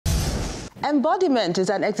Embodiment is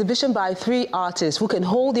an exhibition by 3 artists who can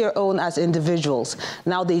hold their own as individuals.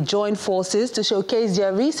 Now they join forces to showcase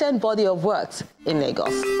their recent body of works in Lagos.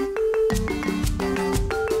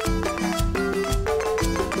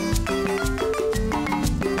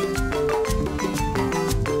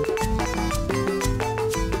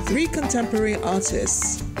 Three contemporary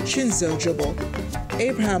artists, Chinzo Jobo,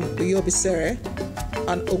 Abraham Uyobisere,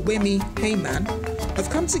 and Ogwemi Heyman, have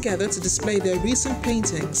come together to display their recent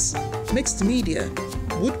paintings, mixed media,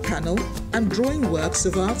 wood panel, and drawing works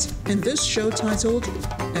of art in this show titled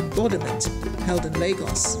Embodiment, held in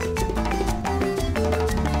Lagos.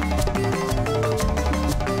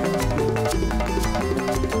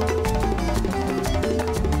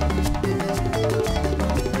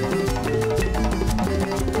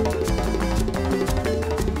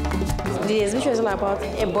 The exhibition is all about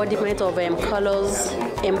embodiment of colors,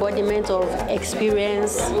 embodiment of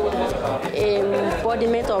experience,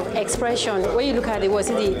 embodiment of expression. When you look at the words,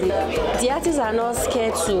 the artists are not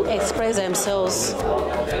scared to express themselves.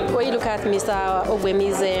 When you look at Mr.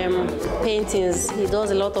 Ogwemi's paintings, he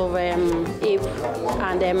does a lot of ape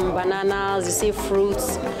and bananas, you see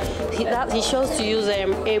fruits. He chose to use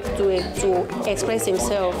ape to express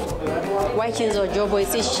himself. While Chinzo Jobo,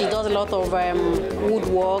 she does a lot of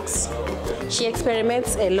woodworks. She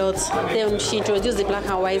experiments a lot. Then she introduced the black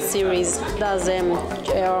and white series. That's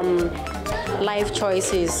life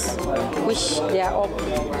choices, which they are up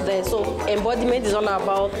there. So embodiment is all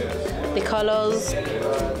about the colors,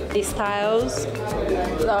 the styles,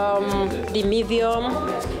 the medium,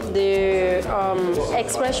 the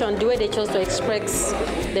expression, the way they chose to express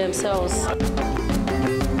themselves.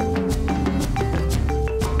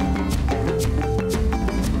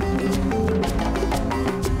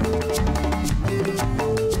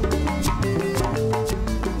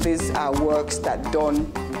 These are works that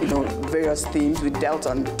done, various themes. We dealt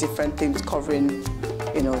on different themes covering,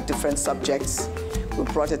 different subjects. We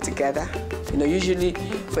brought it together. Usually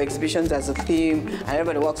for exhibitions there's a theme and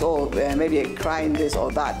everybody works, maybe a cry in this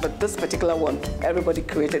or that. But this particular one, everybody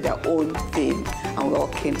created their own theme and we all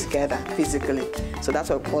came together physically. So that's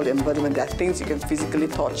what we call embodiment. There are things you can physically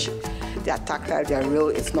touch. They are tactile, they are real,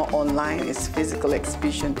 it's not online, it's physical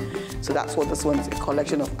exhibition. So that's what this one is, a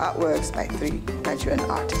collection of artworks by 3 Nigerian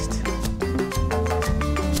artists.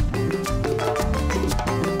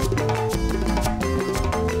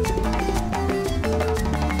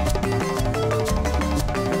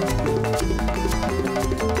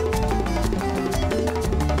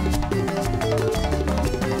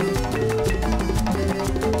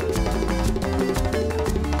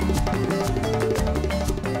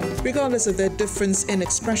 Regardless of their difference in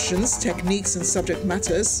expressions, techniques, and subject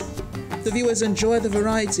matters, the viewers enjoy the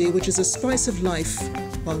variety which is a spice of life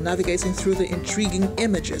while navigating through the intriguing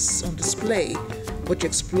images on display which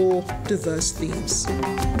explore diverse themes.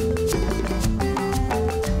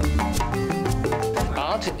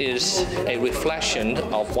 Art is a reflection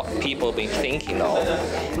of what people have been thinking of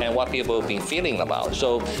and what people have been feeling about.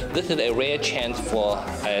 So this is a rare chance for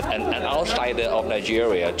an outsider of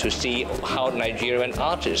Nigeria to see how Nigerian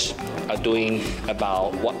artists are doing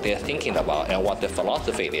about what they're thinking about and what their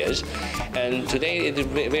philosophy is. And today is a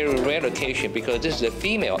very rare occasion because this is a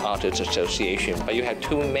female artists association, but you have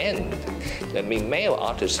 2 male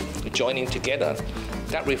artists joining together.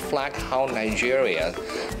 That reflect how Nigeria,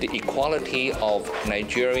 the equality of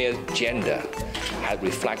Nigeria's gender, has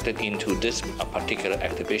reflected into this particular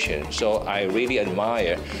exhibition. So I really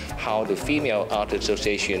admire how the Female Artists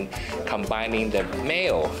Association combining the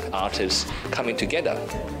male artists coming together.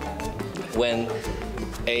 When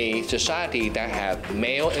a society that have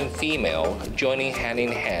male and female joining hand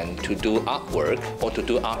in hand to do artwork or to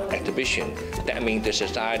do art exhibition, that means the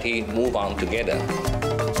society move on together.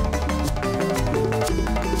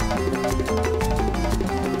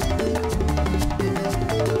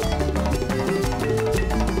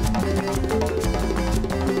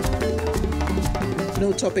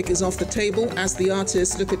 No topic is off the table as the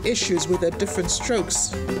artists look at issues with their different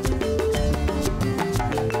strokes.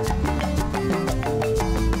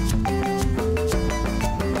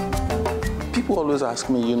 People always ask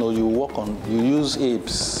me, you use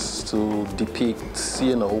apes to depict,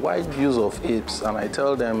 wide use of apes, and I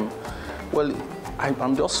tell them, well,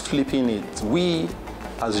 I'm just flipping it. We,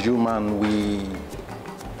 as human, we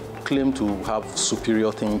claim to have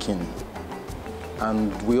superior thinking,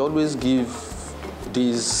 and we always give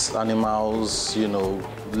these animals,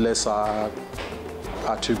 lesser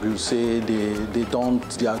attributes. Say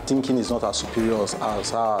their thinking is not as superior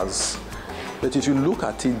as ours. But if you look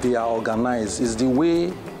at it, they are organized. It's the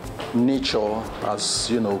way nature has,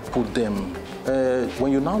 put them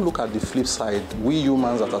When you now look at the flip side, we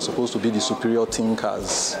humans that are supposed to be the superior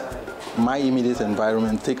thinkers, my immediate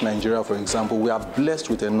environment, take Nigeria for example, we are blessed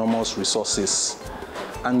with enormous resources,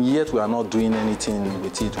 and yet we are not doing anything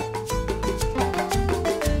with it.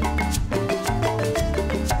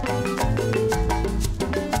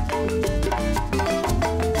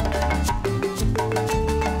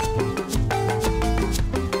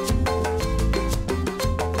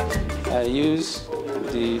 I use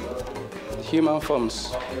the human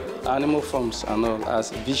forms, animal forms and all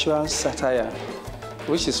as visual satire,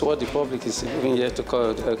 which is what the public is even yet to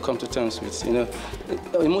come to terms with. You know,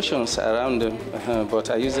 emotions around them, but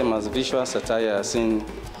I use them as visual satire, as in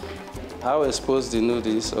how exposed they know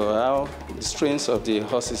this, or how the strains of the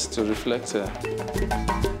horses to reflect.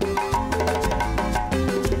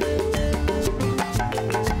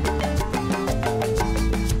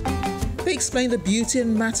 They explain the beauty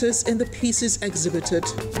and matters in the pieces exhibited.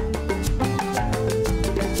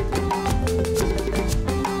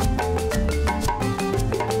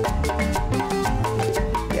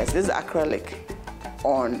 Yes, this is acrylic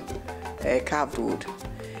on carved wood.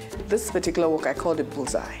 This particular work I call it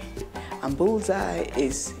bullseye. And bullseye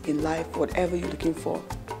is in life, whatever you're looking for,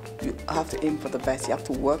 you have to aim for the best. You have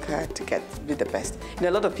to work hard to be the best. You know,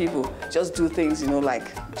 a lot of people just do things, you know, like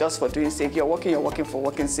just for doing sake. You're working for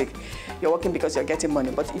working's sake. You're working because you're getting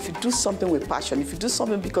money. But if you do something with passion, if you do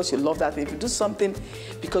something because you love that thing, if you do something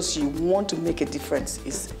because you want to make a difference,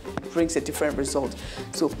 it brings a different result.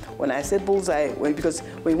 So when I say bullseye, because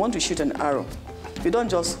when you want to shoot an arrow, you don't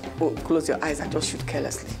just close your eyes and just shoot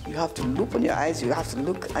carelessly. You have to look on your eyes, you have to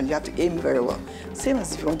look, and you have to aim very well. Same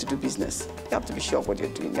as if you want to do business. You have to be sure of what you're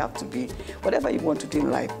doing. You have to be, whatever you want to do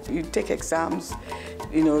in life. You take exams,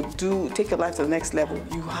 you know, take your life to the next level.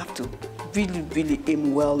 You have to really, really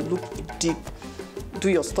aim well, look deep, do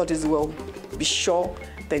your studies well, be sure,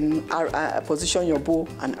 then position your bow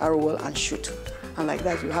and arrow well and shoot. And like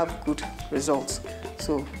that, you have good results.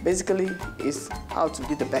 So basically, it's how to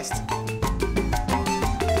be the best.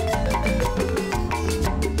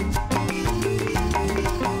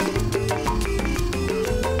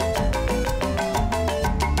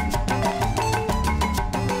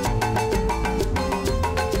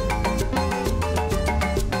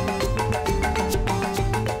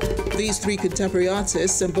 These three contemporary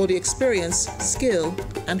artists embody experience, skill,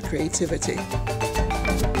 and creativity.